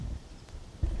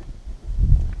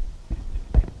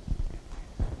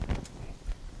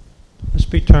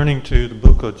Be turning to the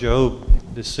book of Job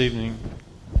this evening,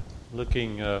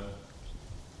 looking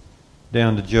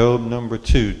down to Job number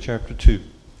 2, chapter 2.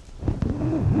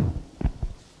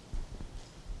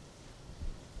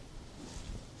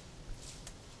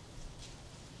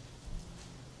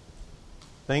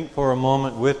 Think for a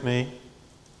moment with me.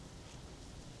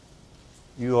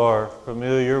 You are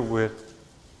familiar with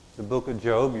the book of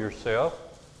Job yourself,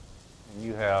 and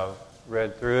you have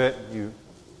read through it.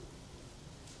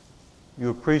 You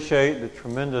appreciate the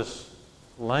tremendous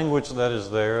language that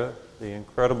is there, the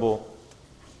incredible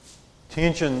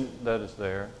tension that is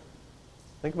there.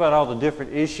 Think about all the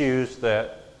different issues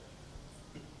that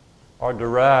are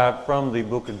derived from the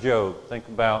book of Job. Think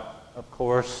about, of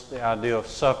course, the idea of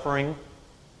suffering,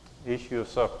 the issue of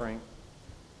suffering.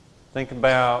 Think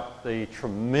about the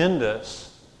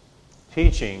tremendous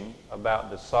teaching about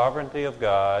the sovereignty of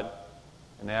God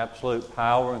and the absolute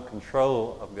power and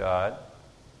control of God.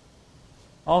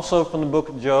 Also from the book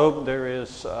of Job, there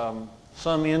is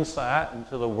some insight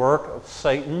into the work of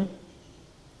Satan.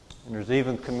 And there's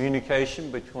even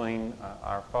communication between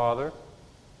our Father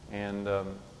and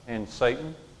Satan.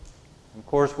 And of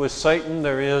course, with Satan,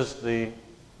 there is the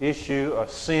issue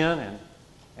of sin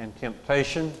and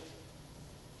temptation.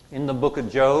 In the book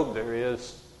of Job, there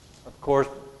is, of course,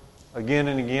 again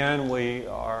and again, we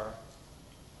are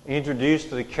introduced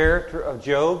to the character of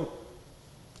Job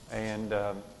and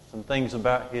some things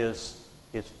about his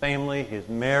family, his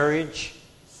marriage.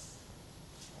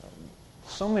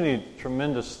 So many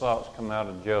tremendous thoughts come out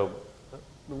of Job.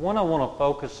 The one I want to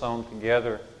focus on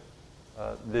together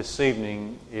this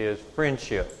evening is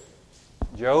friendship.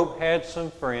 Job had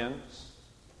some friends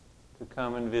to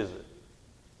come and visit.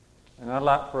 And I'd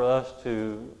like for us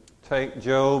to take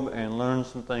Job and learn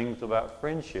some things about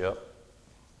friendship.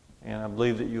 And I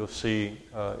believe that you'll see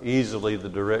easily the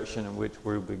direction in which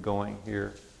we'll be going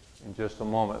here in just a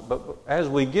moment. But as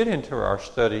we get into our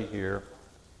study here,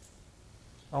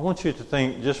 I want you to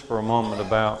think just for a moment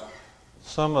about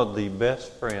some of the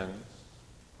best friends,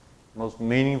 most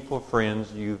meaningful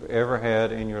friends you've ever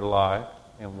had in your life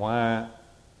and why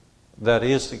that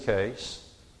is the case.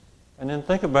 And then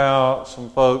think about some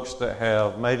folks that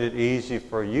have made it easy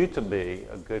for you to be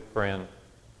a good friend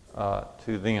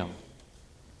to them.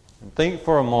 And think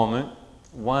for a moment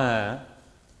why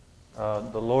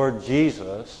the Lord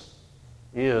Jesus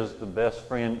is the best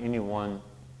friend anyone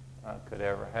could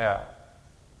ever have.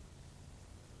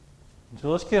 So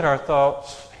let's get our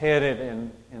thoughts headed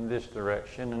in this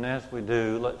direction. And as we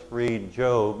do, let's read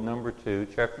Job number 2,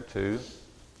 chapter 2.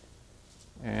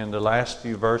 And the last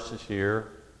few verses here,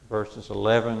 verses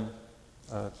 11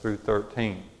 through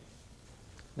 13.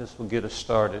 This will get us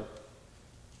started.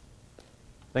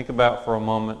 Think about for a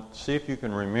moment, see if you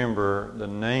can remember the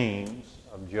names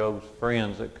of Job's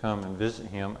friends that come and visit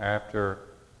him after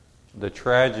the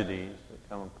tragedies that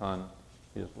come upon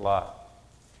his life.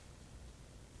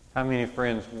 How many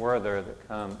friends were there that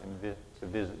come and to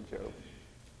visit Job?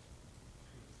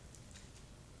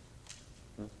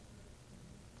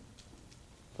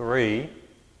 Three.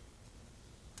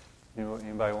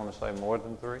 Anybody want to say more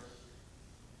than three?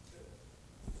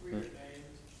 Three are named in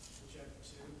chapter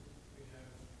 2. We have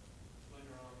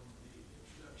later on the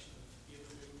introduction of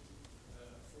Elihu,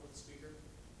 fourth speaker,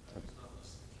 who's not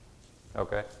listening.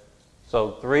 Okay.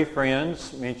 So 3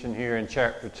 friends mentioned here in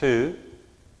chapter 2.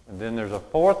 And then there's a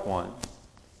fourth one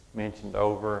mentioned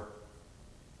over,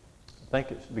 I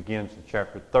think it begins in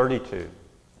chapter 32. And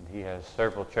he has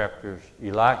several chapters,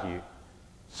 Elihu.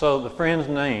 So the friends'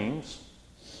 names,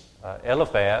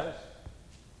 Eliphaz,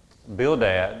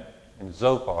 Bildad, and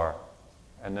Zophar.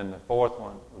 And then the fourth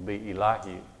one would be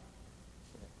Elihu.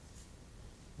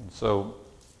 And so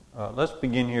let's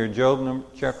begin here. Job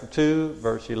chapter 2,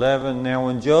 verse 11. Now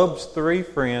when Job's 3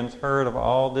 friends heard of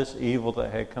all this evil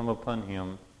that had come upon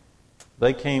him,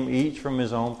 they came each from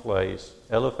his own place,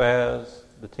 Eliphaz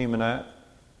the Temanite,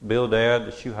 Bildad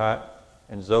the Shuhite,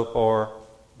 and Zophar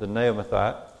the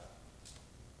Naamathite.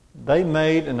 They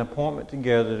made an appointment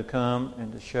together to come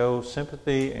and to show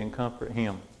sympathy and comfort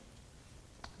him.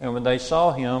 And when they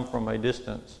saw him from a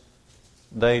distance,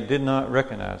 they did not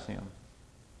recognize him.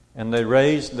 And they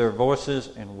raised their voices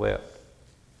and wept.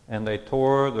 And they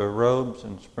tore their robes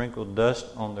and sprinkled dust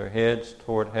on their heads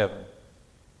toward heaven.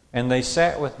 And they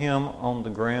sat with him on the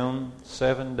ground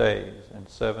 7 days and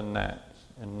 7 nights.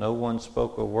 And no one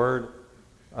spoke a word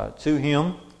to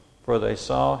him, for they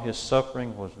saw his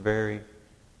suffering was very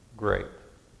great.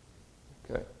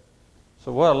 Okay.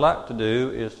 So what I'd like to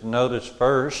do is to notice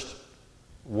first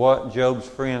what Job's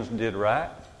friends did right.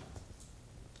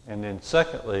 And then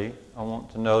secondly, I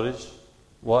want to notice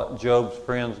what Job's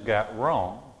friends got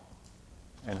wrong.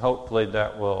 and hopefully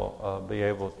that will be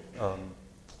able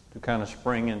to kind of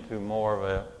spring into more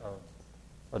of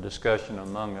a discussion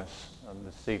among us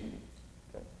this evening.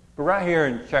 Okay. But right here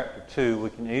in chapter 2, we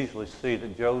can easily see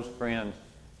that Job's friends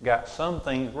got some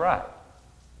things right.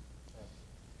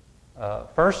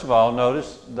 First of all,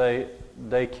 notice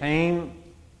they came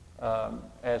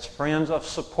as friends of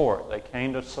support. They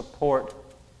came to support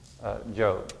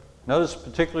Job. Notice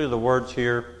particularly the words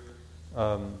here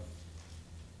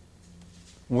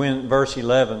when, verse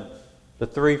 11, the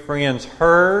three friends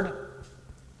heard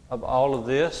of all of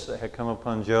this that had come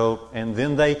upon Job, and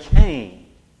then they came.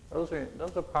 Those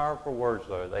are powerful words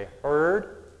there. They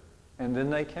heard, and then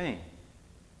they came.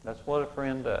 That's what a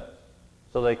friend does.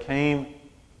 So they came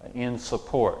in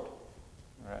support.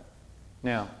 All right.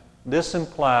 Now, this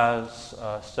implies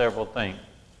several things.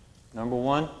 Number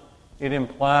one, it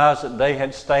implies that they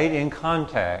had stayed in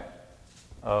contact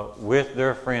with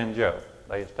their friend Job.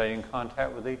 They had stayed in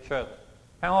contact with each other.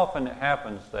 How often it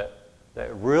happens that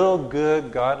real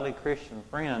good, godly Christian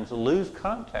friends lose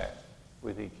contact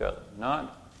with each other.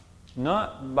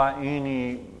 Not by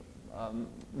any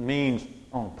means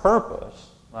on purpose.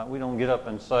 Like we don't get up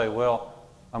and say, well,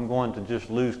 I'm going to just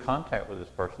lose contact with this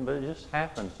person, but it just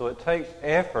happens. So it takes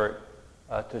effort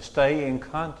to stay in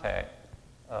contact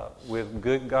with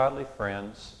good, godly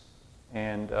friends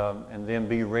and then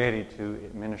be ready to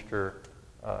administer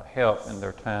help in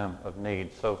their time of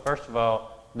need. So first of all,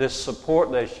 this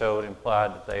support they showed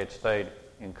implied that they had stayed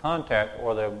in contact,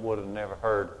 or they would have never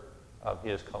heard of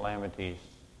his calamities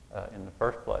in the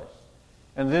first place.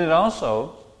 And then it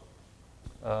also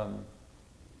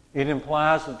it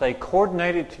implies that they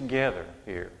coordinated together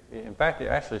here. In fact, it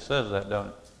actually says that, don't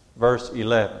it? Verse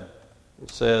 11. It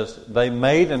says, they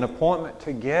made an appointment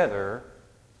together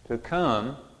to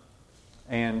come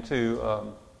and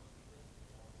to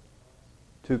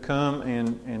come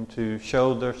and to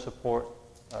show their support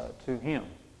to him.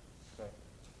 Okay.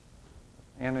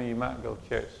 Anna, you might go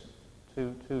check.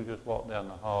 Two just walk down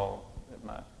the hall that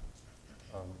might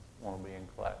want to be in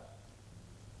class.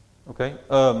 Okay.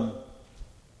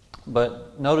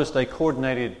 But notice they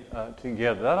coordinated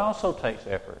together. That also takes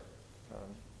effort.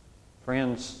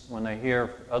 Friends, when they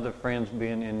hear other friends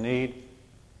being in need,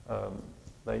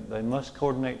 they must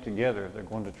coordinate together. They're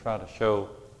going to try to show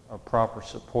proper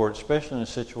support, especially in a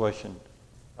situation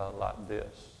like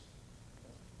this.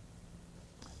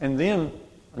 And then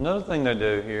another thing they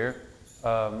do here,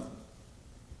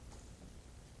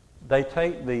 they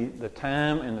take the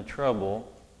time and the trouble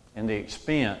and the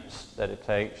expense that it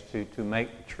takes to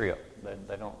make the trip.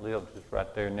 They don't live just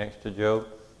right there next to Job.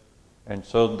 And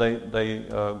so they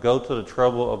go to the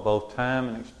trouble of both time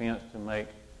and expense to make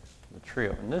the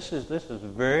trip. And this is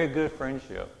very good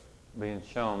friendship being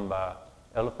shown by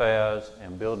Eliphaz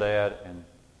and Bildad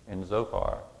and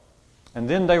Zophar. And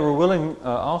then they were willing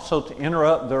also to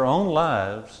interrupt their own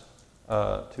lives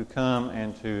to come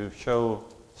and to show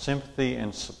sympathy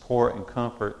and support and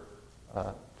comfort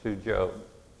to Job.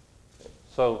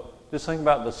 So just think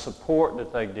about the support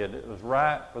that they did. It was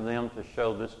right for them to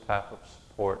show this type of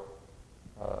support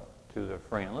to their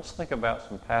friend. Let's think about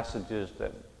some passages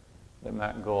that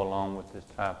might go along with this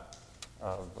type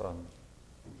of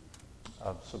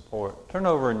support. Turn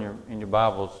over in your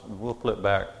Bibles, and we'll flip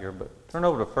back here, but turn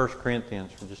over to 1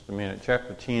 Corinthians for just a minute,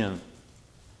 chapter 10.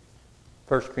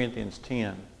 1 Corinthians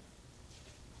 10.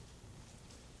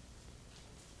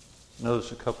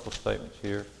 Notice a couple of statements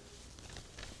here.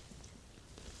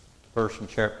 First in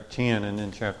chapter 10 and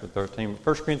then chapter 13.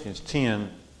 1 Corinthians 10,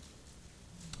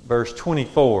 verse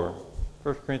 24.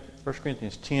 1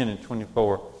 Corinthians 10 and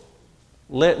 24.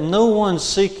 Let no one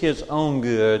seek his own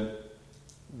good,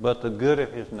 but the good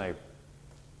of his neighbor.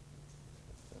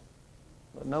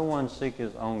 Let no one seek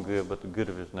his own good, but the good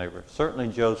of his neighbor. Certainly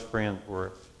Job's friends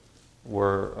were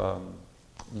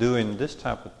doing this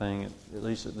type of thing, at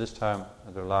least at this time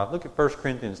of their life. Look at 1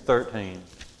 Corinthians 13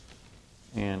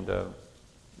 and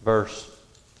verse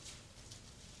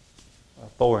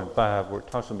 4 and 5, where it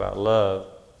talks about love.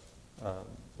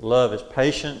 Love is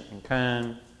patient and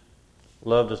kind.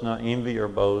 Love does not envy or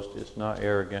boast. It's not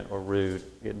arrogant or rude.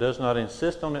 It does not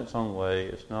insist on its own way.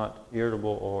 It's not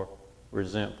irritable or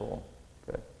resentful.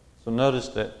 Okay. So notice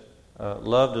that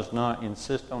love does not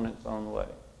insist on its own way.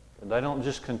 They don't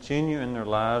just continue in their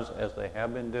lives as they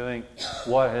have been doing.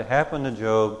 What had happened to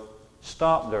Job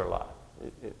stopped their life.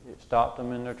 It stopped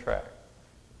them in their tracks.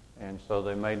 And so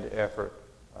they made the effort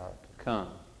to come.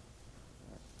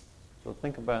 So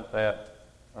think about that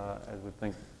as we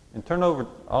think. And turn over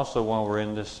also while we're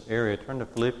in this area, turn to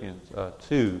Philippians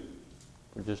 2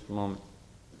 for just a moment.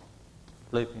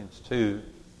 Philippians 2,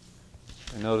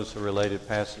 and notice a related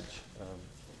passage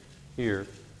here.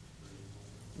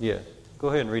 Yes. Go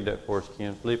ahead and read that for us,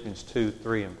 Ken. Philippians 2,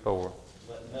 3, and 4.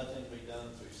 Let nothing be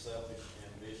done through selfish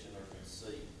ambition or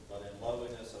conceit, but in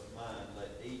lowliness of mind let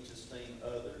each esteem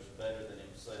others better than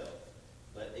himself.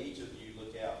 Let each of you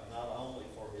look out not only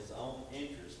for his own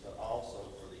interest, but also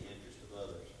for the interest of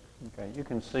others. Okay, you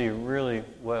can see really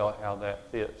well how that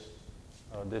fits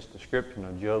this description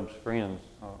of Job's friends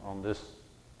on this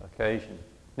occasion.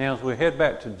 Now, as we head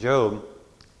back to Job,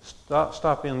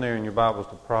 stop in there in your Bibles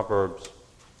to Proverbs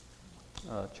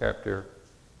chapter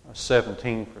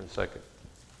 17 for a second.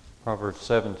 Proverbs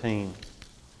 17.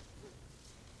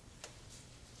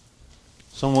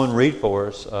 Someone read for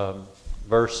us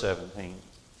verse 17.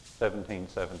 17.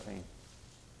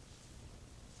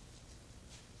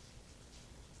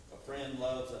 A friend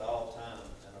loves at all times,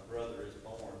 and a brother is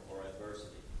born for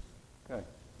adversity. Okay.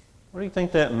 What do you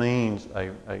think that means,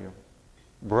 a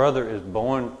brother is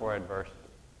born for adversity?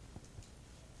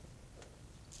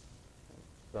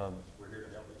 We're here to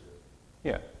help each other.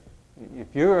 Yeah.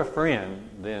 If you're a friend,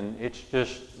 then it's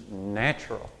just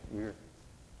natural.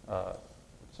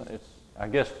 I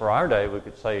guess for our day we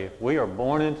could say if we are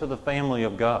born into the family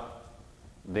of God,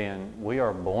 then we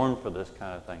are born for this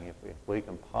kind of thing. If we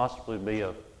can possibly be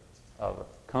of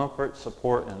comfort,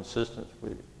 support, and assistance,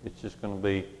 it's just going to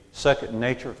be second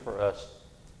nature for us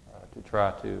to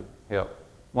try to help.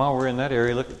 While we're in that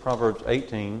area, look at Proverbs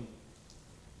 18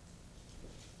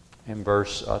 and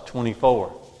verse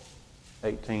 24.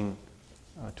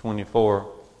 18:24.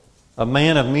 A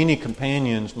man of many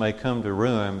companions may come to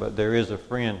ruin, but there is a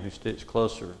friend who sticks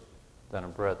closer than a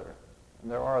brother.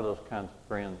 And there are those kinds of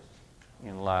friends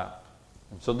in life.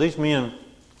 And so these men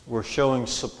were showing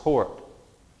support.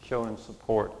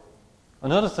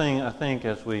 Another thing, I think,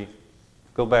 as we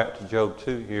go back to Job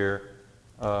 2 here,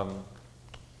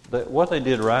 that what they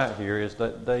did right here is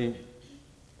that they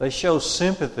show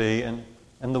sympathy and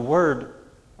the word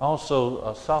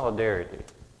also solidarity.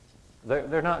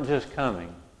 They're not just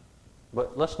coming,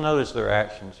 but let's notice their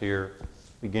actions here,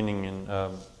 beginning in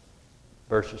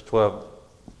verses 12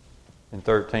 and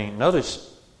 13.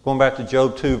 Notice, going back to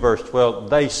Job 2, verse 12,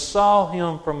 they saw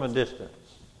him from a distance.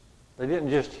 They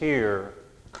didn't just hear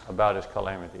about his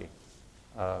calamity,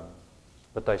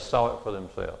 but they saw it for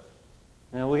themselves.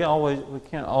 Now, we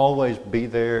can't always be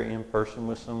there in person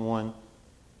with someone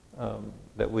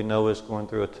that we know is going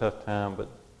through a tough time,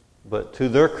 but to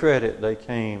their credit, they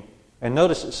came. And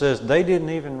notice it says they didn't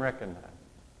even recognize him.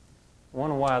 I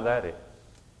wonder why that is.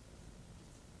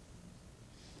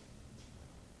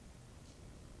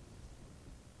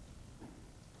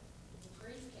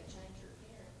 Grief can change your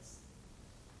appearance.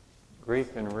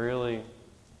 Grief can really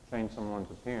change someone's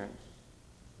appearance.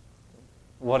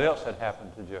 What else had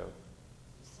happened to Job?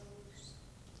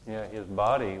 Yeah, his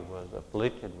body was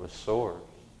afflicted with sores.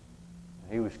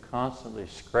 He was constantly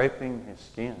scraping his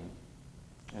skin,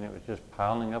 and it was just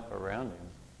piling up around him.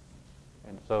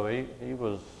 And so he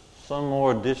was some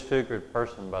more disfigured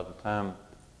person by the time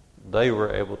they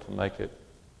were able to make it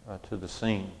to the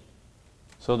scene.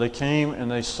 So they came and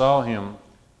they saw him,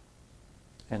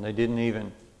 and they didn't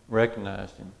even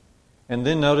recognize him. And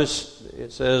then notice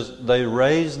it says they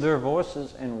raised their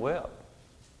voices and wept.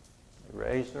 They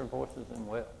raised their voices and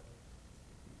wept.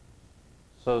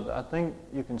 So I think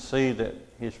you can see that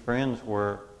his friends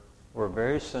were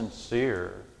very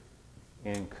sincere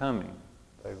in coming.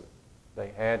 They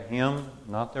had him,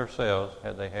 not themselves,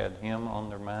 they had him on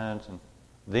their minds. And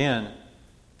then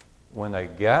when they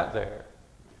got there,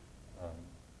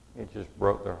 it just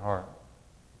broke their heart.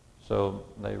 So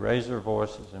they raised their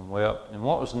voices and wept. And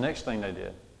what was the next thing they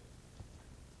did?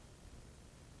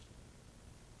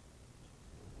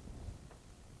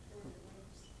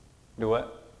 Do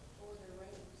what?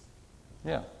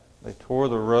 Yeah, they tore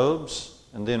the robes,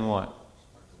 and then what?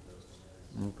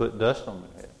 And put dust on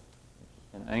their head.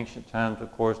 In ancient times,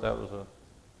 of course, that was a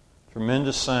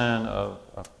tremendous sign of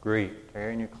grief.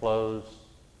 Tearing your clothes,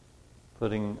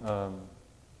 putting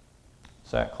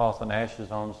sackcloth and ashes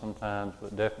on sometimes,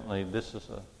 but definitely this is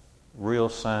a real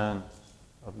sign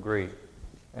of grief.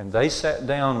 And they sat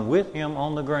down with him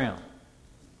on the ground.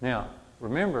 Now,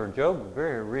 remember, Job was a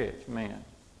very rich man.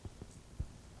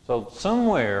 So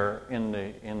somewhere in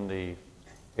the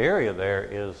area there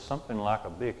is something like a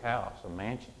big house, a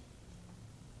mansion,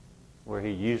 where he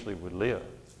usually would live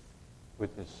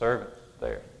with his servants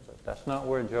there. But that's not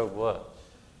where Job was.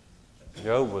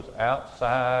 Job was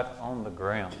outside on the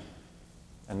ground.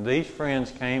 And these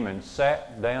friends came and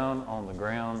sat down on the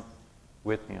ground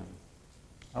with him.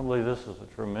 I believe this is a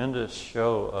tremendous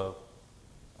show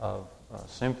of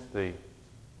sympathy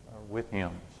with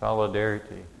him,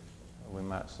 solidarity, we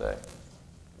might say.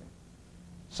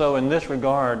 So in this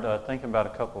regard, think about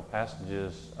a couple of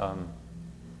passages.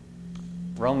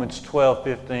 Romans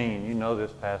 12:15, you know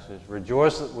this passage.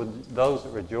 Rejoice with those that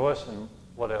rejoice, and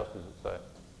what else does it say?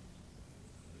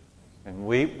 And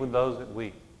weep with those that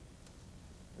weep.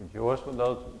 Rejoice with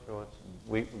those that rejoice,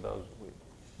 and weep with those that weep.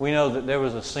 We know that there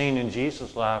was a scene in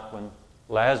Jesus' life when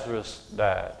Lazarus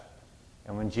died.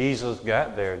 And when Jesus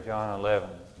got there, John 11,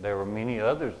 there were many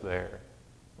others there,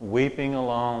 weeping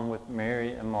along with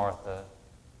Mary and Martha,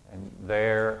 and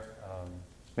there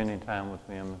spending time with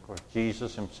them. Of course,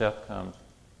 Jesus himself comes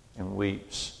and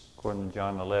weeps, according to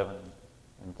John 11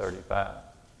 and 35.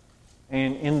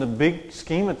 And in the big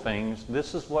scheme of things,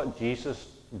 this is what Jesus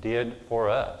did for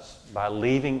us by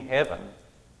leaving heaven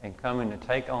and coming to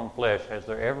take on flesh. Has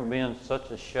there ever been such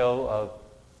a show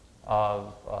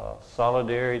of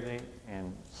solidarity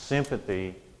and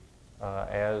sympathy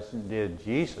as did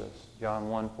Jesus? John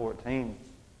 1:14,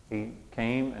 he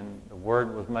came and the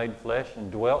Word was made flesh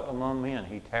and dwelt among men.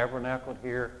 He tabernacled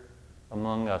here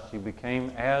among us. He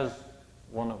became as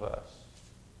one of us.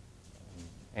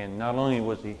 And not only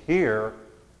was he here,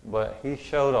 but he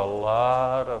showed a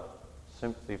lot of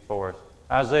sympathy for us.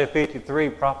 Isaiah 53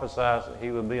 prophesies that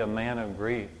he would be a man of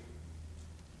grief,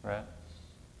 right?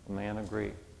 A man of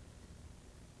grief.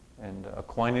 And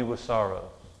acquainted with sorrows.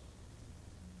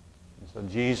 And so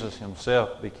Jesus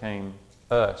himself became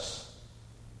us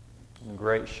in a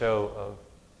great show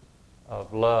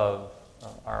of love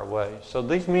our way. So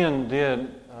these men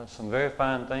did some very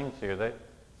fine things here. They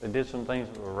did some things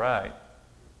that were right.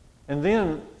 And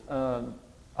then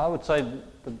I would say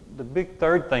the big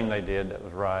third thing they did that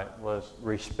was right was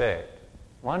respect.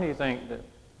 Why do you think that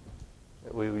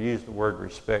we use the word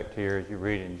respect here as you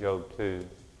read in Job 2?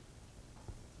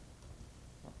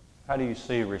 How do you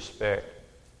see respect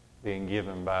being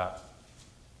given by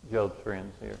Job's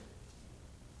friends here?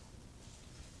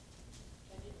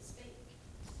 They didn't speak.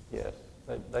 Yes,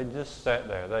 they just sat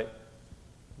there.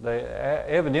 They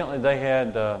evidently they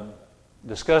had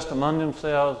discussed among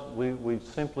themselves. We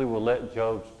simply will let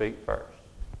Job speak first,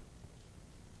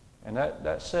 and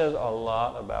that says a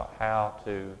lot about how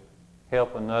to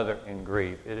help another in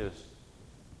grief. It is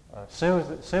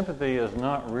sympathy is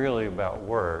not really about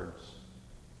words,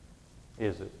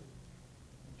 is it?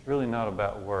 It's really not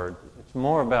about words. It's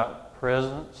more about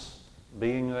presence,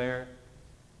 being there,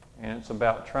 and it's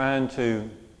about trying to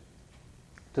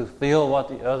feel what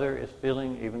the other is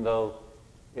feeling, even though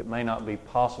it may not be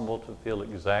possible to feel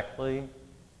exactly,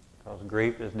 because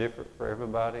grief is different for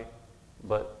everybody.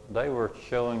 But they were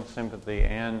showing sympathy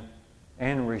and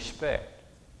respect.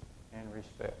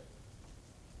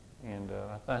 And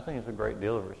I think it's a great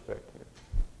deal of respect here.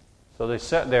 So they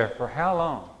sat there for how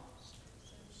long?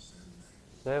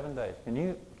 7 days. Can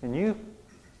you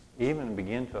even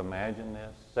begin to imagine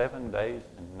this? 7 days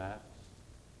and nights.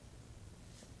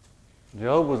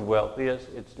 Job was wealthy.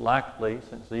 It's likely,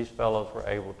 since these fellows were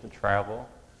able to travel,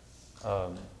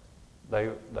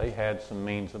 they had some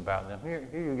means about them. Here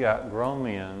you got grown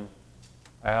men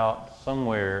out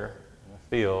somewhere in a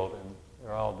field, and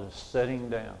they're all just sitting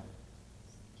down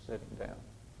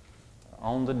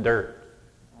on the dirt,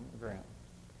 on the ground.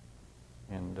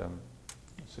 And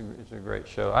it's a great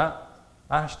show.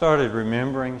 I started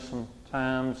remembering some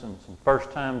times and some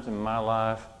first times in my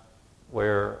life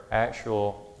where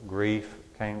actual grief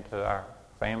came to our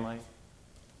family.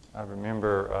 I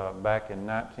remember back in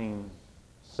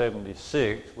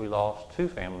 1976, we lost two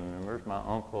family members. My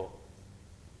uncle,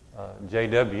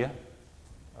 J.W.,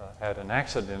 had an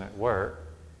accident at work,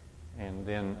 and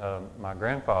then my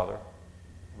grandfather,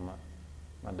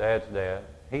 my dad's dad,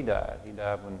 he died. He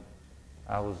died when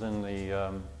I was in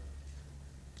the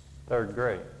third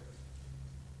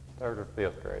or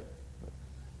fifth grade.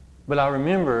 But I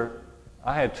remember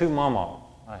I had two mamas.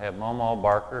 I had Mama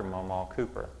Barker and Mama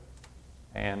Cooper.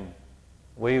 And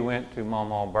we went to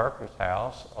Mama Barker's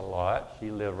house a lot.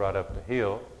 She lived right up the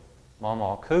hill.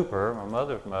 Mama Cooper, my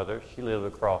mother's mother, she lived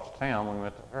across town. We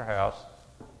went to her house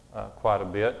quite a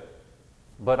bit.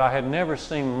 But I had never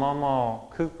seen Mama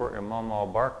Cooper and Mama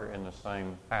Barker in the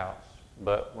same house.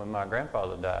 But when my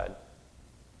grandfather died,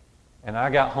 and I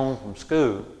got home from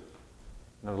school,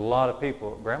 there was a lot of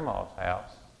people at Grandma's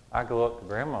house. I go up to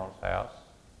Grandma's house,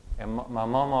 and my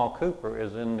Mama Cooper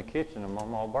is in the kitchen of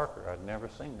Mama Barker. I'd never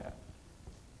seen that.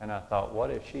 And I thought,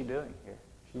 what is she doing here?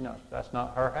 That's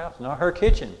not her house, not her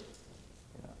kitchen.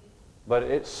 But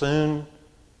it soon,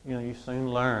 you soon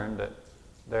learn that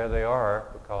there they are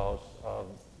because of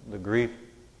the grief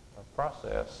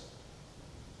process.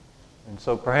 And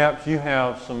so perhaps you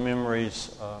have some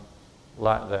memories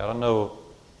like that. I know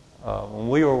when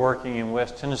we were working in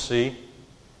West Tennessee,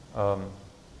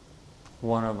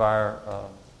 one of our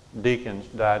deacons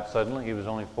died suddenly. He was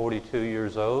only 42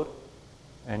 years old,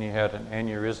 and he had an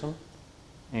aneurysm.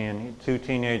 And he had 2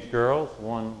 teenage girls.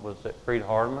 One was at Freed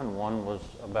Hardeman, one was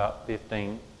about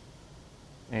 15.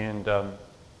 And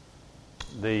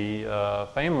the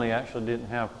family actually didn't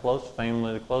have close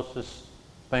family. The closest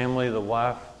family, the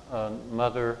wife,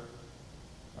 mother,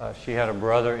 she had a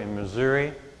brother in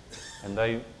Missouri, and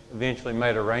they eventually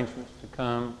made arrangements to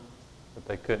come, but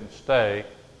they couldn't stay.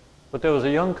 But there was a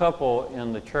young couple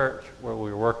in the church where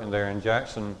we were working there in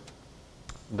Jackson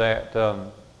that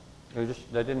they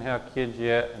didn't have kids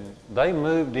yet, and they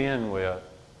moved in with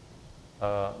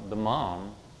the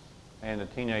mom and the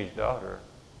teenage daughter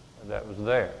that was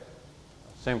there,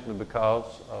 simply because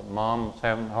mom was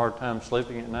having a hard time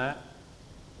sleeping at night,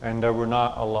 and there were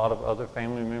not a lot of other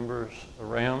family members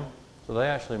around, so they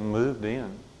actually moved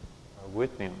in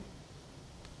with them.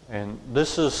 And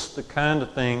this is the kind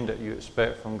of thing that you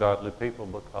expect from godly people,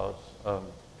 because of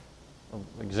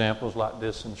examples like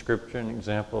this in Scripture, an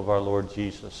example of our Lord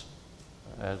Jesus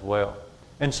as well.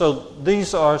 And so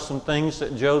these are some things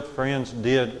that Job's friends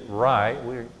did right.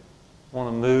 We want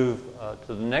to move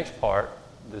to the next part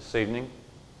this evening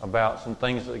about some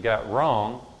things that got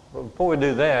wrong. But before we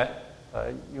do that,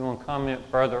 you want to comment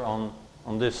further on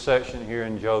this section here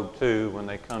in Job 2 when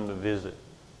they come to visit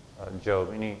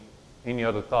Job. Any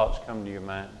other thoughts come to your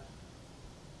mind?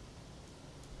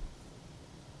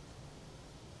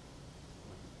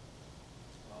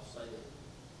 I'll say that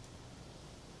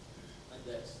I think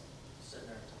that's sitting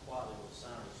there quietly with a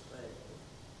sign of respect.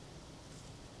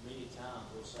 Many times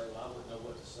we'll say, well, I wouldn't know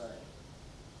what to say.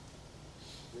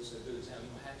 This is a good example.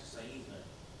 You don't have to say anything.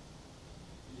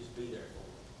 You just be there for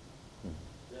them.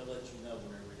 They'll let you know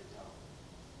when they're ready to talk.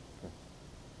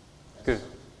 That's Good.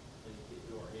 something that get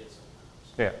through our heads sometimes.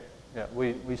 Yeah. Yeah,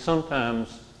 we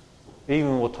sometimes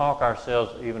even will talk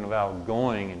ourselves even about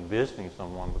going and visiting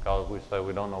someone because we say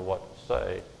we don't know what to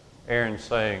say. Aaron's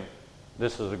saying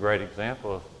this is a great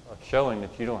example of showing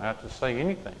that you don't have to say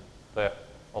anything. That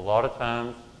a lot of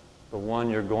times the one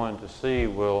you're going to see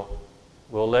will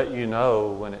let you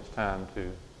know when it's time to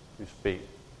speak.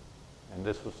 And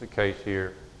this was the case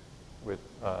here with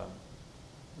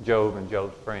Job and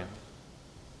Job's friends.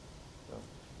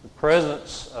 The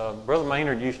presence, Brother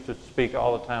Maynard used to speak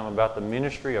all the time about the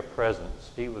ministry of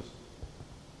presence. He was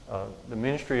the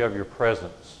ministry of your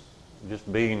presence,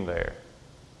 just being there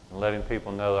and letting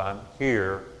people know that I'm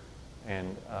here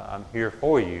and I'm here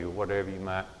for you, whatever you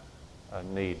might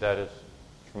need. That is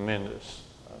tremendous.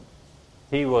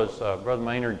 He was, Brother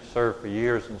Maynard served for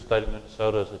years in the state of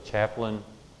Minnesota as a chaplain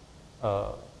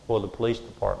for the police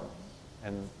department.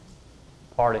 And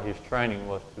part of his training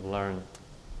was to learn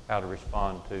how to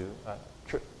respond to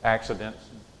accidents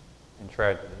and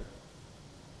tragedy.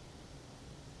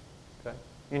 Okay.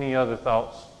 Any other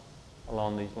thoughts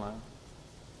along these lines?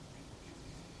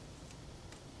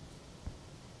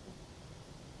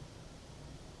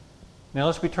 Now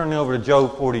let's be turning over to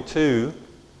Job 42,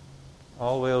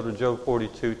 all the way over to Job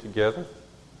 42 together.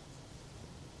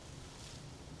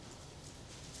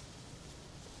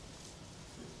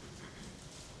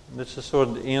 This is sort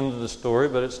of the end of the story,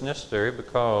 but it's necessary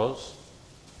because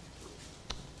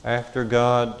after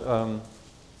God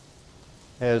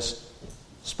has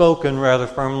spoken rather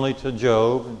firmly to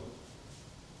Job,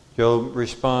 Job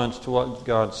responds to what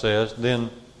God says. Then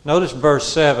notice verse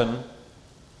 7,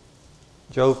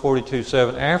 Job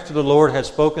 42:7. After the Lord had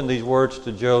spoken these words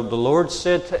to Job, the Lord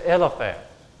said to Eliphaz,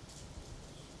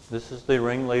 this is the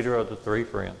ringleader of the 3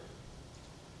 friends,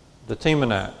 the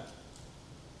Temanite.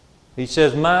 He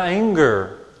says, my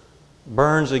anger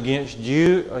burns against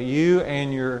you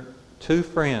and your 2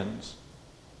 friends,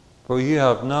 for you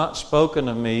have not spoken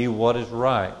of me what is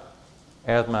right,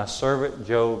 as my servant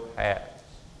Job has.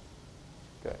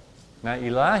 Okay. Now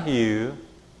Elihu,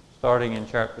 starting in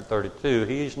chapter 32,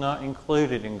 he is not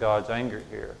included in God's anger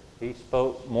here. He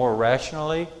spoke more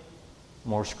rationally,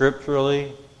 more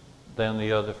scripturally than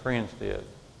the other friends did.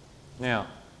 Now,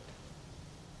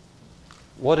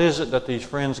 what is it that these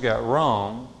friends got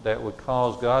wrong that would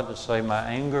cause God to say, my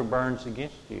anger burns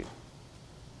against you?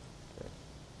 Okay.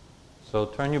 So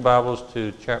turn your Bibles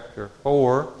to chapter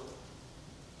 4.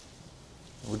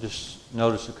 We'll just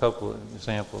notice a couple of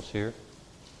examples here.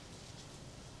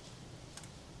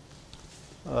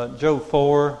 Job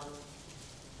 4,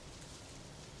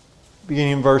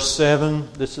 beginning in verse 7.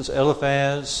 This is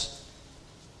Eliphaz.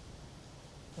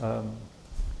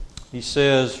 He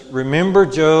says, remember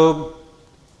Job,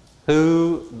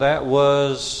 who that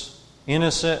was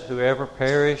innocent, who ever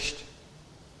perished?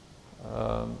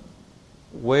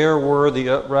 Where were the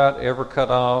upright ever cut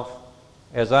off?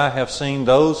 as I have seen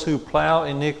those who plow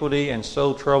iniquity and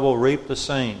sow trouble reap the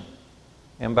same.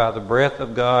 And by the breath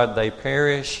of God they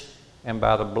perish, and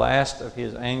by the blast of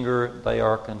his anger they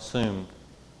are consumed.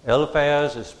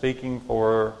 Eliphaz is speaking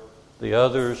for the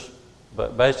others,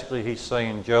 but basically he's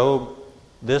saying, Job,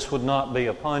 this would not be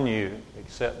upon you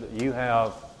except that you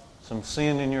have some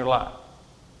sin in your life.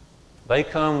 They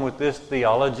come with this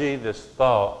theology, this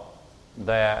thought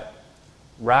that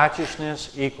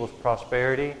righteousness equals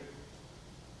prosperity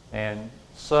and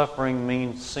suffering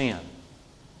means sin.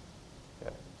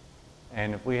 Okay.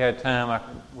 And if we had time,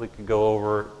 we could go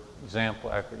over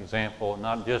example after example,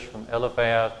 not just from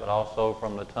Eliphaz, but also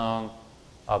from the tongue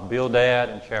of Bildad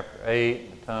in chapter 8,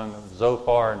 and the tongue of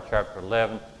Zophar in chapter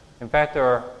 11. In fact, there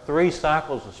are 3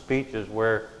 cycles of speeches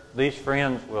where these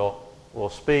friends will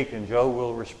speak and Job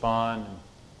will respond,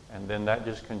 and then that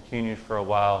just continues for a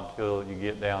while until you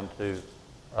get down to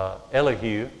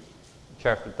Elihu,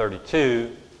 chapter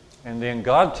 32, and then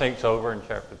God takes over in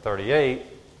chapter 38,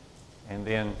 and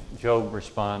then Job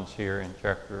responds here in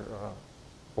chapter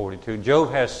 42.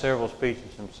 Job has several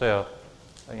speeches himself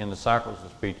in the cycles of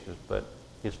speeches, but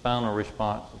his final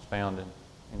response is found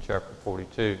in chapter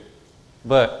 42.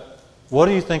 But what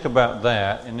do you think about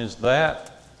that? And is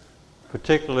that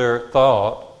particular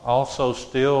thought also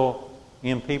still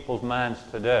in people's minds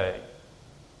today?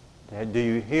 Do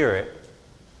you hear it?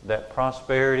 That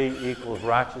prosperity equals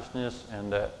righteousness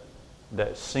and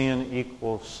that sin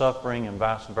equals suffering and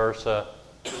vice versa?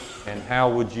 And how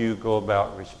would you go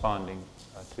about responding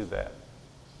to that?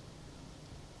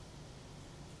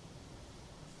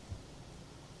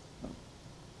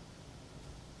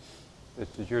 This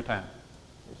is your time.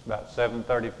 It's about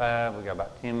 7:35. We've got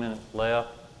about 10 minutes left.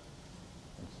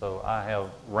 And so I have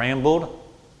rambled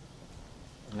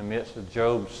in the midst of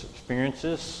Job's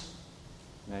experiences.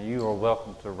 Now you are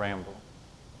welcome to ramble.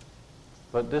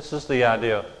 But this is the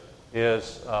idea,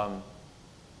 is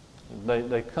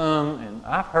they come, and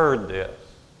I've heard this.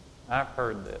 I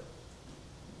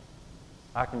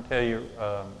can tell you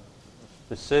a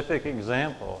specific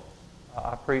example.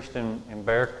 I preached in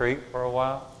Bear Creek for a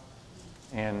while,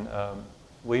 and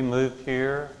we moved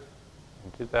here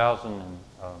in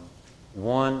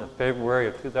 2001, February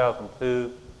of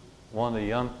 2002. One of the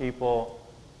young people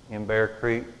in Bear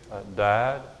Creek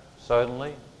died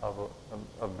suddenly of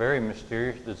a very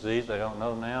mysterious disease. They don't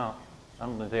know now. I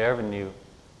don't think they ever knew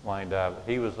why he died. But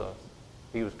he was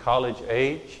college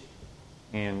age,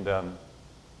 and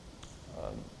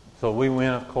so we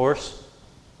went, of course.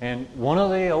 And one of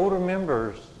the older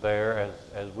members there,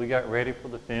 as we got ready for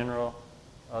the funeral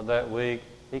that week,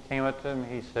 he came up to me.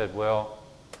 He said, "Well,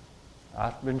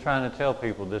 I've been trying to tell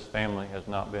people this family has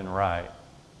not been right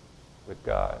with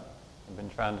God. I've been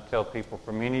trying to tell people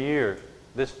for many years."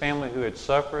 This family who had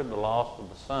suffered the loss of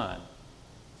the son,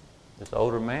 this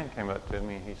older man came up to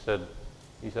me and he said,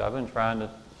 "I've been trying to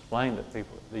explain that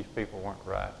these people weren't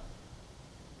right."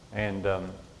 And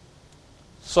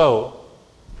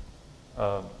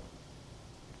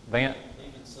Vance.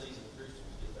 Even seasoned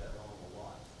Christians get that wrong a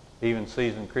lot. Even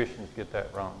seasoned Christians get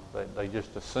that wrong. They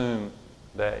just assume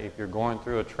that if you're going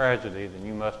through a tragedy, then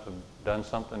you must have done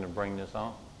something to bring this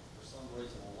on. For some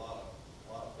reason, a lot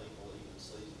of people, even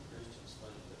seasoned Christians,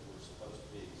 think that we're supposed to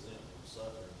be exempt from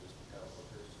suffering just because we're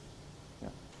Christians.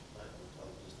 Yeah. I think we're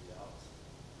told just the opposite.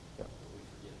 Yeah. But we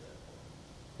forget that part.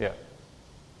 Yeah.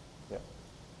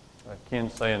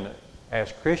 Ken's saying that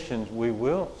as Christians we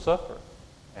will suffer,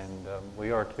 and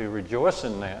we are to rejoice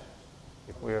in that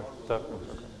if we are suffering. Our reward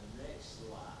is in the next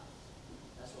life.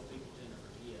 That's what people tend to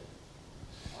forget.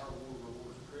 Our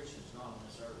reward as Christians, not on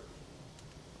this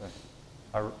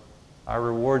earth. Our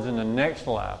rewards in the next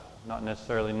life, not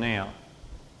necessarily now,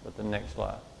 but the next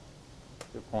life.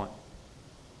 Good point.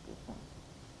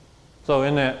 So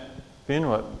in that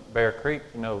funeral at Bear Creek,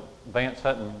 Vance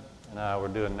Hutton and I were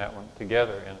doing that one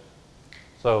together. And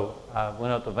so I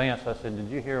went up to Vance. I said, "Did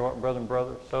you hear what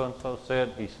brother so-and-so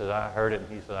said?" He said, "I heard it." And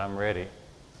he said, "I'm ready."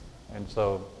 And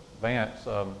so Vance,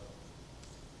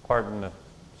 pardon the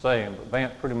saying, but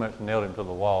Vance pretty much nailed him to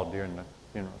the wall during the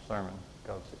funeral sermon,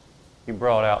 because he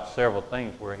brought out several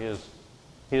things where his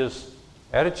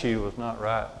attitude was not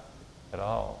right at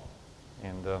all.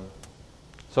 And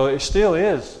so it still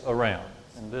is around.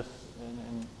 And this,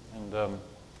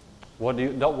 what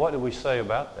do we say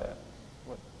about that?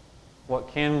 What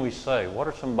can we say? What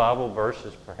are some Bible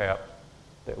verses, perhaps,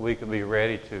 that we could be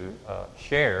ready to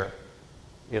share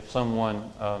if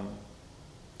someone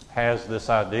has this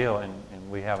ideal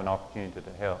and we have an opportunity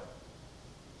to help?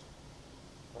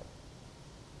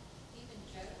 Even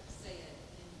Job said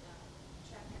in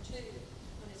chapter 2,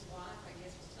 when his wife, I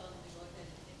guess, was telling him to go ahead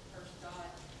and curse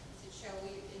God, he said, "Shall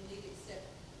we indeed accept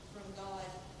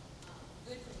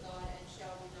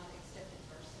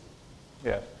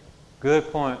Yes.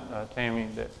 Good point, Tammy,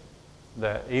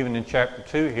 that even in chapter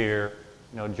 2 here,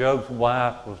 Job's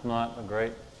wife was not a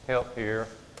great help here.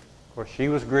 Of course, she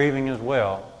was grieving as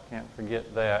well. Can't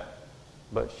forget that.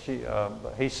 But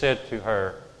he said to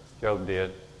her, Job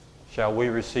did, "Shall we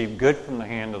receive good from the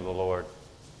hand of the Lord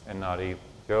and not evil?"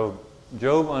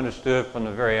 Job understood from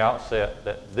the very outset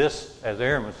that this, as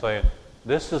Aaron was saying,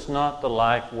 this is not the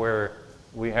life where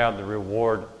we have the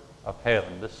reward of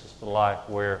heaven. This is the life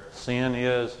where sin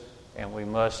is, and we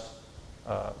must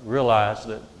realize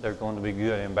that there's going to be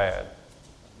good and bad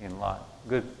in life.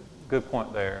 Good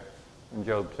point there in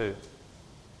Job 2. If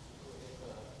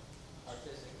our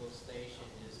physical station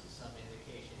is some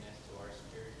indication as to our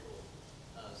spiritual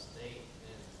state,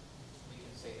 then we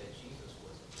can say that Jesus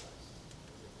wasn't blessed.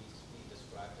 If he's being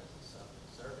described as a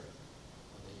suffering servant,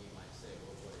 well, then you might say,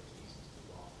 well, what did Jesus do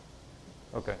wrong?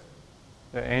 Okay.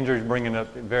 Andrew's bringing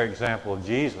up the very example of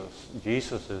Jesus.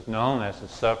 Jesus is known as a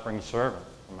suffering servant.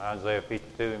 From Isaiah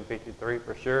 52 and 53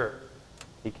 for sure.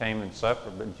 He came and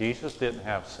suffered, but Jesus didn't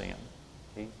have sin.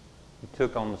 He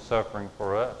took on the suffering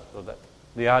for us. So that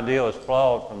the ideal is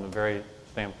flawed from the very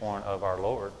standpoint of our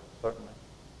Lord, certainly.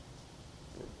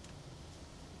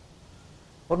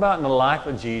 What about in the life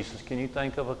of Jesus? Can you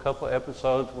think of a couple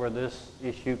episodes where this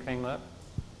issue came up?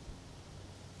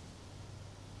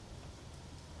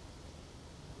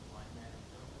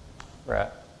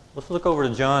 Right. Let's look over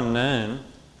to John 9.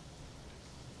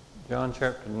 John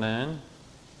chapter 9.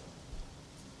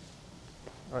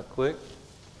 Right quick.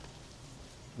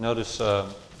 Notice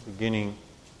beginning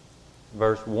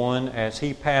verse 1. As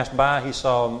he passed by, he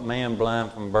saw a man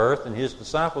blind from birth, and his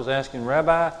disciples asking,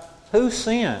 "Rabbi, who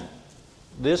sinned,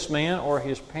 this man or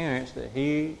his parents, that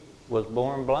he was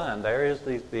born blind?" There is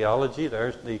the theology,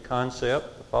 there's the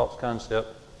concept, the false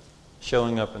concept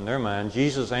showing up in their mind.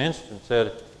 Jesus answered and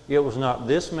said, "It was not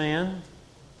this man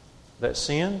that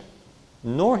sinned,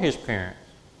 nor his parents,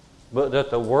 but that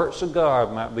the works of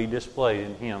God might be displayed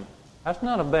in him." That's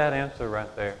not a bad answer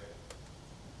right there.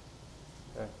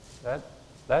 Okay.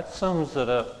 That sums it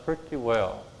up pretty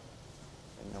well.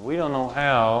 And we don't know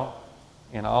how,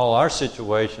 in all our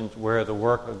situations, where the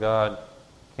work of God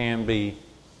can be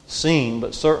seen,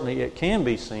 but certainly it can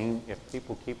be seen if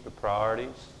people keep the priorities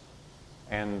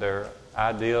and their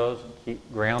ideals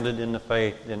keep grounded in the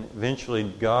faith. Then eventually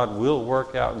God will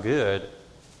work out good,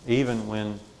 even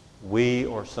when we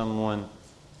or someone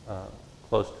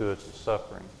close to us is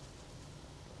suffering.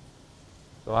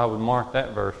 So I would mark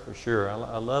that verse for sure.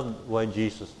 I love the way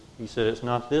Jesus, he said, "It's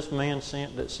not this man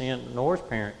that sinned, nor his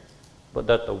parent, but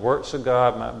that the works of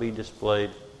God might be displayed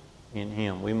in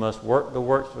him." We must work the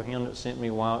works of him that sent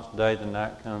me while it's day. The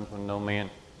night comes when no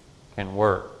man can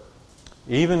work.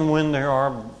 Even when there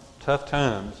are tough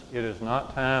times, it is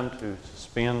not time to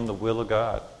suspend the will of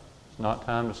God. It's not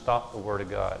time to stop the Word of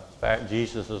God. In fact,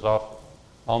 Jesus is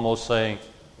almost saying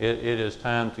it is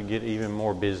time to get even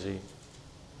more busy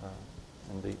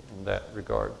in that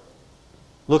regard.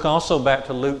 Look also back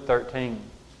to Luke 13.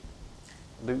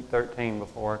 Luke 13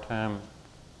 before our time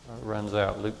runs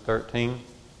out. Luke 13.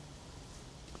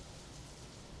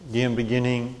 Again,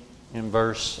 beginning in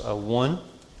verse 1.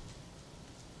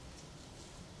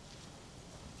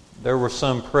 There were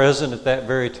some present at that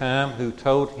very time who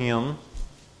told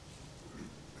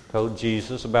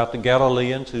Jesus about the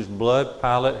Galileans whose blood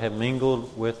Pilate had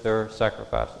mingled with their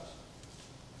sacrifices.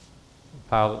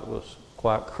 Pilate was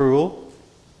quite cruel,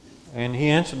 and he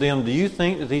answered them, "Do you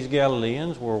think that these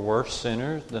Galileans were worse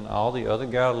sinners than all the other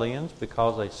Galileans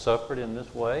because they suffered in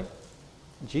this way?"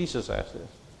 Jesus asked this.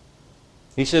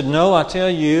 He said, "No, I tell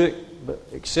you, but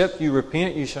except you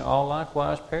repent, you shall all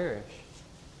likewise perish."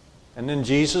 And then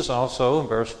Jesus also, in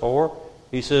verse 4,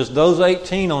 he says, "Those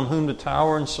 18 on whom the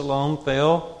tower in Siloam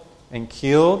fell and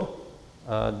killed,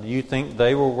 do you think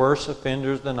they were worse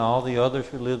offenders than all the others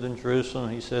who lived in Jerusalem?"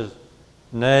 He says,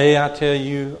 "Nay, I tell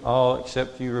you all,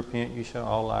 except you repent, you shall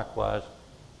all likewise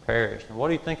perish." And what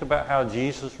do you think about how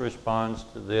Jesus responds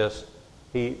to this?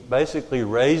 He basically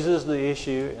raises the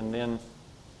issue and then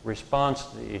responds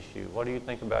to the issue. What do you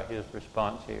think about his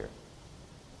response here?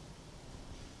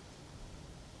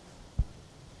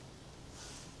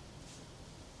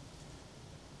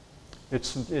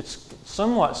 It's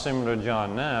somewhat similar to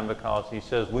John 9 because he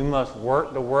says we must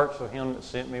work the works of him that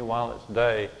sent me while it's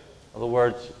day. In other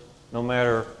words, no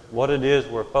matter what it is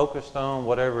we're focused on,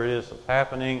 whatever it is that's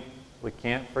happening, we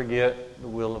can't forget the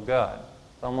will of God.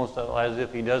 It's almost as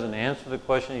if he doesn't answer the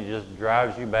question, he just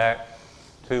drives you back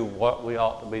to what we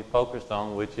ought to be focused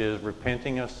on, which is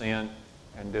repenting of sin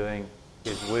and doing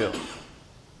his will. Death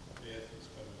is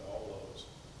coming to all of us,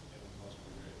 and we must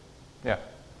be ready. Yeah.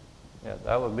 Yeah,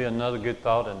 that would be another good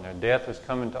thought in there. Death is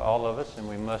coming to all of us, and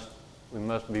we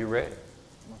must be ready.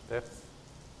 Most definitely.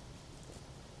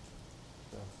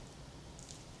 So,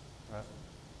 right.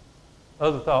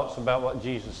 Other thoughts about what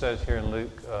Jesus says here in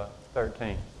Luke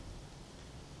 13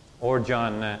 or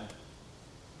John 9?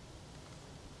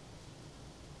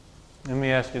 Let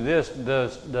me ask you this: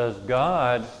 Does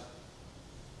God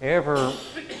ever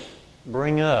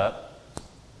bring up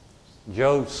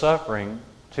Job's suffering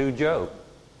to Job?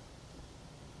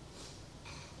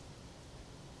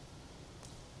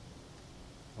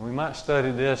 We might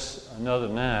study this another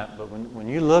night, but when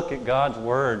you look at God's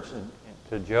words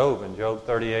to Job in Job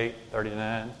 38,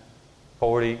 39,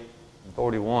 40, and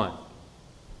 41,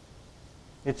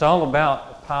 it's all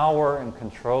about the power and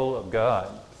control of God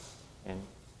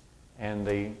and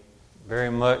the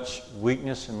very much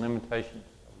weakness and limitations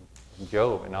of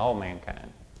Job and all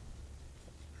mankind.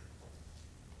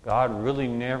 God really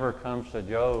never comes to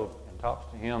Job and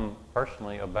talks to him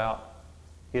personally about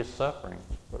his suffering,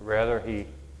 but rather he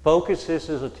focuses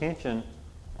his attention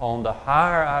on the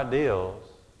higher ideals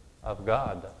of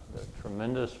God, the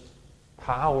tremendous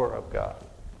power of God.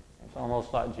 It's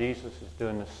almost like Jesus is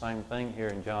doing the same thing here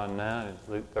in John 9 and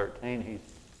Luke 13.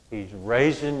 He's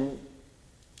raising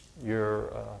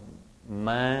your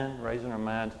mind, raising our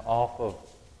minds off of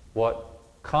what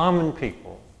common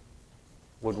people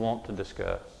would want to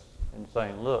discuss and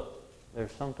saying, look,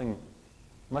 there's something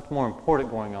much more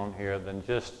important going on here than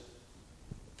just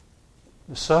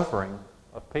the suffering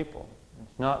of people.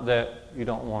 It's not that you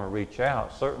don't want to reach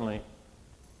out. Certainly,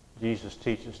 Jesus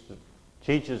teaches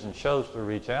and shows to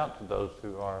reach out to those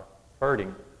who are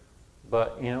hurting.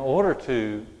 But in order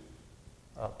to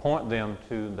point them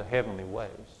to the heavenly ways.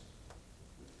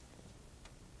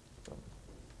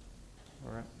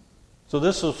 All right. So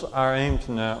this was our aim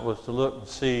tonight, was to look and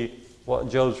see what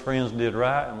Job's friends did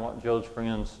right and what Job's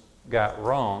friends got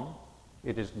wrong.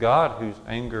 It is God whose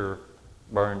anger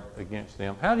burned against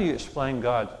them. How do you explain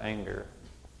God's anger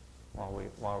while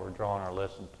we're drawing our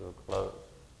lesson to a close?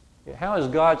 How is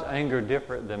God's anger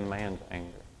different than man's anger?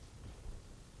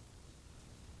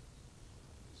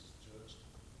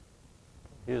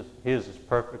 His is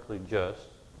perfectly just.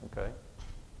 Okay.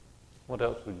 What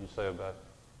else would you say about it?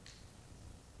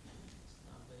 It's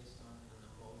not based on an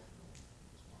emotional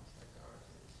response like ours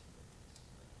is.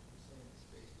 You're saying it's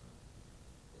based on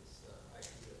its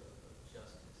idea of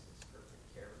justice, its perfect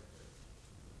character,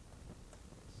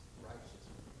 its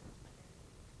righteousness.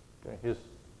 Okay.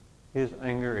 His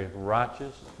anger is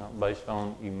righteous. It's not based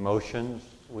on emotions.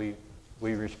 We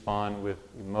respond with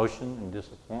emotion and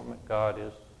disappointment. God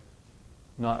is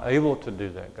not able to do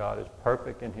that. God is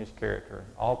perfect in his character,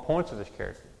 all points of his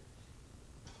character.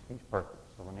 He's perfect.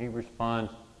 So when he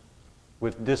responds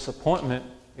with disappointment,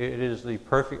 it is the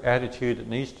perfect attitude that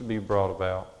needs to be brought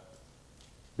about,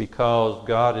 because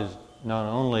God is not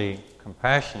only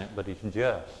compassionate, but he's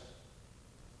just.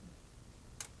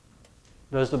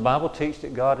 Does the Bible teach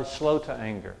that God is slow to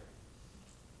anger?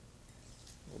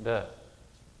 It does.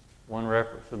 One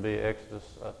reference would be Exodus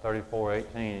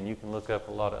 34:18, and you can look up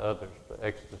a lot of others, but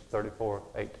Exodus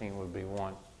 34:18 would be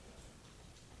one.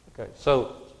 Okay,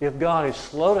 so if God is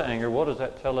slow to anger, what does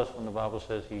that tell us when the Bible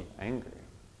says he's angry?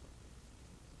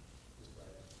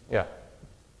 Yeah.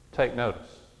 Take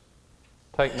notice.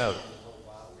 Take notice.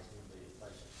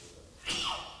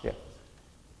 Yeah.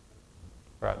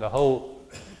 Right.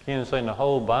 Ken is saying the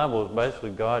whole Bible is basically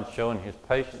God showing his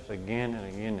patience again and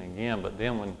again and again. But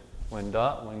then when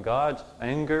God's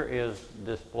anger is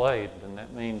displayed, then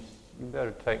that means you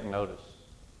better take notice.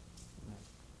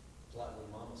 It's like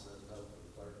when Mama says no for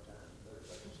the third time.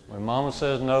 When Mama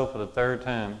says no for the third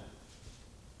time,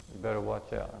 you better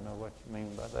watch out. I know what you mean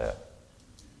by that.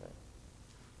 Okay.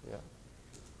 Yeah.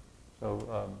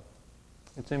 So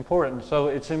it's important. So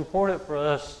it's important for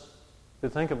us to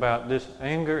think about this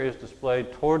anger is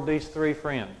displayed toward these three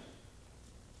friends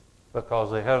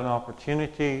because they had an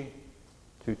opportunity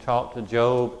to talk to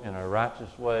Job in a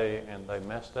righteous way, and they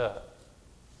messed up.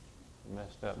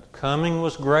 The coming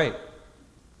was great.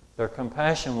 Their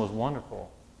compassion was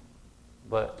wonderful.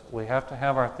 But we have to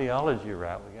have our theology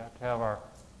right. We have to have our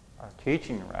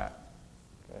teaching right.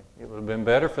 Okay? It would have been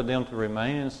better for them to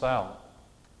remain in silence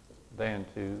than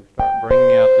to start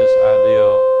bringing out this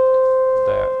idea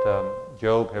that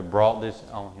Job had brought this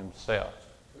on himself.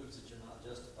 Proves that you're not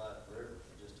justified forever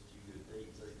for just a few good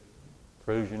deeds.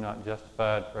 Proves you're not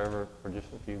justified forever for just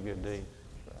a few good deeds.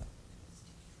 Right.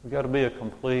 We've got to be a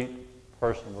complete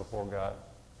person before God.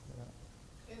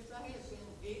 Yeah. If they had been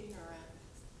ignorant,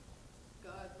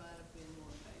 God might have been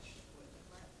more patient with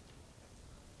them.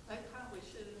 They probably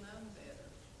should have known better.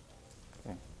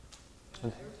 Okay.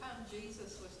 Every time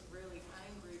Jesus was really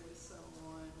angry with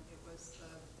someone. It was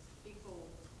the people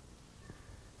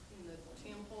in the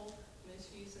temple,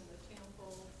 misusing the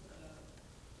temple,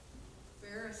 the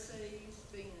Pharisees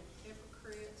being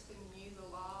hypocrites who knew the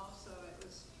law. So it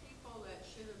was people that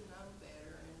should have known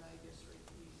better, and they just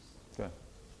refused. Okay.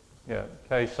 Yeah,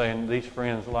 Kay's saying these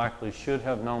friends likely should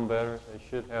have known better. They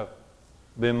should have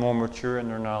been more mature in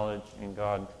their knowledge, and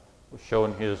God was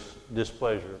showing his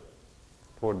displeasure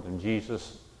toward them.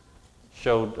 Jesus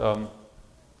showed had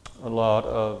a lot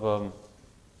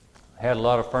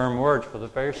of firm words for the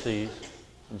Pharisees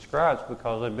and scribes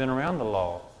because they've been around the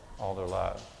law all their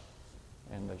lives,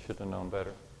 and they should have known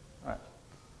better. All right.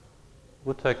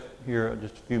 We'll take here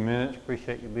just a few minutes.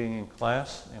 Appreciate you being in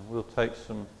class, and we'll take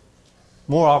some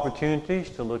more opportunities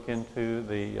to look into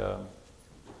the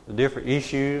different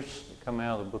issues that come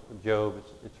out of the book of Job.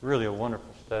 It's really a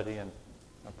wonderful study, and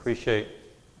I appreciate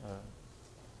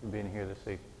you being here this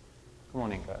evening. Come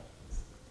on in, guys.